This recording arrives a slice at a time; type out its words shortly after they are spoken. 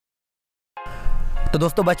तो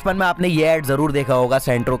दोस्तों बचपन में आपने ये ऐड जरूर देखा होगा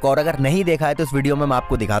सेंट्रो का, और अगर नहीं देखा है तो इस वीडियो में मैं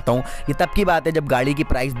आपको दिखाता हूँ। ये तब की बात है जब गाड़ी की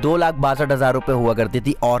प्राइस 2,62,000 रुपये हुआ करती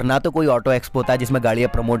थी, और ना तो कोई ऑटो एक्सपो था जिसमें गाड़ियाँ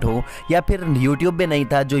प्रमोट हो, या फिर यूट्यूब भी नहीं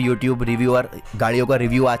था जो यूट्यूब रिव्यूअर गाड़ियों का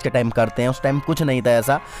रिव्यू आज के टाइम करते हैं। उस टाइम कुछ नहीं था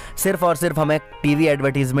ऐसा, सिर्फ और सिर्फ हमें टीवी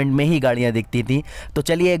एडवर्टीजमेंट में ही गाड़ियाँ दिखती थी। तो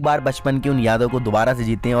चलिए एक बार बचपन की उन यादों को दोबारा से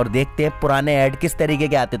जीते हैं और देखते हैं पुराने ऐड किस तरीके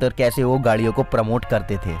के आते थे और कैसे वो गाड़ियों को प्रमोट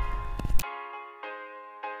करते थे।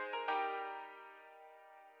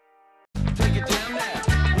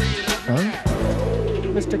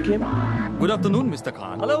 Mr. Kim. Good afternoon, Mr.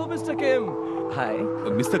 Khan. Hello, Mr. Kim. Hi.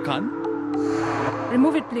 Mr. Khan.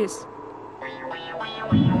 Remove it, please.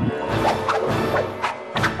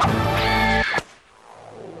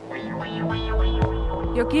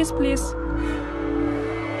 Your keys, please.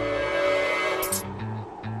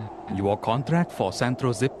 Your contract for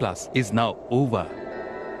Santro Zip Plus is now over.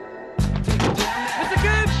 Mr.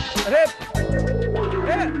 Kim. Hey.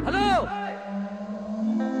 Hey. Hello.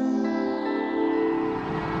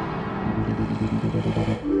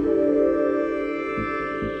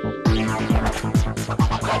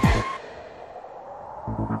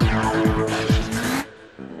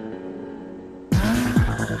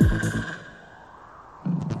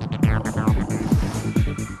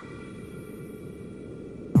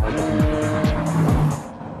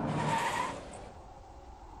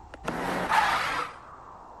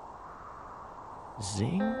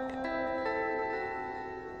 Zinc.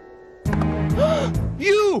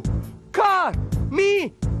 You! Car!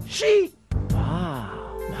 Me! She! Wow,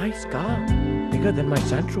 nice car. Bigger than my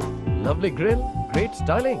Santro. Lovely grill, great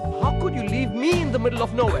styling. How could you leave me in the middle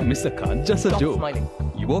of nowhere? Mr. Khan, just a Stop joke. smiling.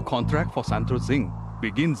 Your contract for Santro Zing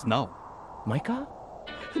begins now. My car?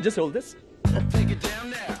 Just hold this.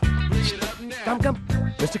 Come.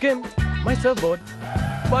 Mr. Kim, my surfboard.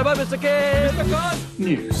 Bye-bye, Mr. Kim. Mr. Khan.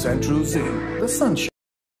 New Santro Zip, the sunshine.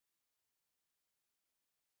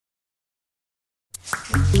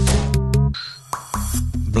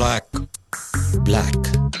 Black, black,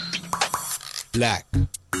 black,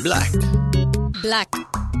 black, Black.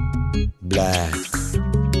 black.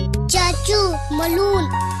 चाचू मलून.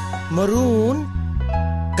 Maroon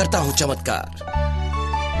करता हूं चमत्कार।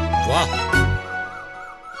 वाह।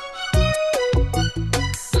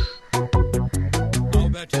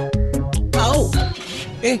 आओ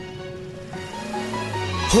ए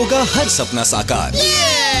होगा हर सपना साकार।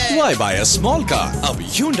 Why buy a small car? अब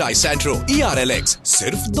Hyundai Santro ERLX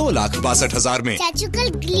सिर्फ 2,62,000 में। चाचू कल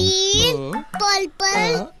ग्रीन,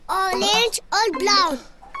 पर्पल, ऑरेंज और ब्राउन।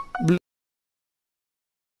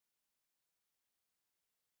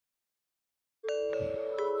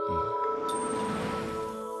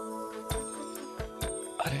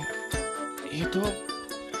 अरे ये तो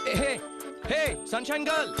हे sunshine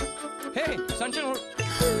girl, hey sunshine.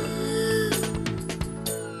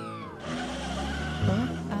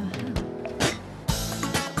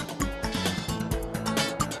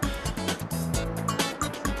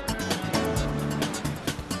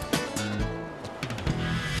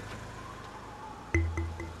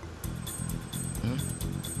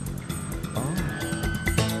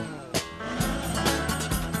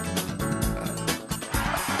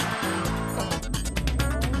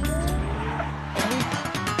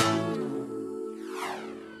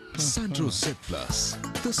 Santro Zip Plus,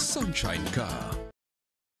 the sunshine car.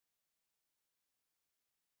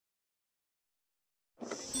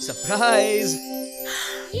 Surprise!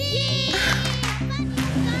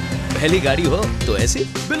 पहली गाड़ी हो तो ऐसी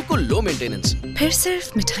बिल्कुल लो मेंटेनेंस। फिर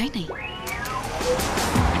सिर्फ मिठाई नहीं,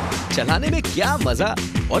 चलाने में क्या मजा,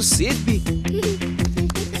 और सेफ भी,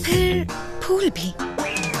 फिर फूल भी,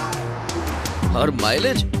 और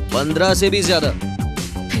माइलेज 15 से भी ज्यादा।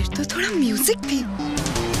 फिर तो थोड़ा म्यूजिक भी।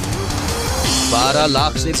 12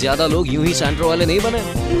 लाख से ज्यादा लोग यूं ही सैंट्रो वाले नहीं बने।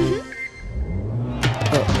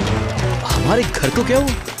 हमारे घर को क्या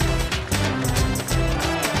हुआ?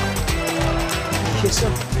 ये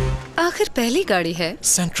सब आखिर पहली गाड़ी है।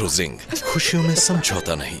 Santro Zing, खुशियों में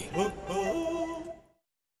समझौता नहीं।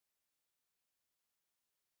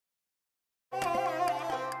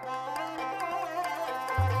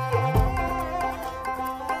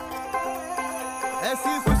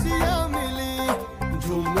 ऐसी खुशियाँ मिली,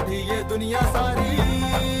 झूम उठी ये दुनिया सारी,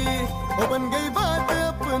 वो बन गई बात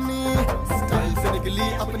अपनी, स्टाइल से निकली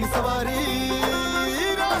अपनी सवारी,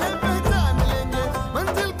 राह पहचान लेंगे,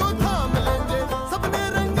 मंजिल को थाम लेंगे, सपने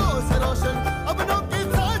रंगों से रोशन अपनों के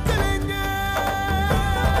साथ चलेंगे।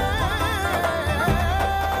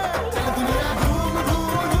 चल दुनिया घूम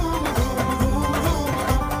घूम घूम घूम घूम घूम,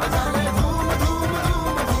 बजाने घूम घूम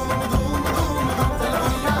घूम घूम घूम घूम, चल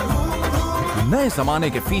दुनिया घूम घूम। नए जमाने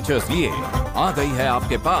के फीचर्स लिए आ गई है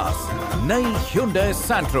आपके पास नई Hyundai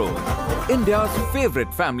Santro, India's favourite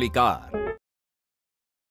family car.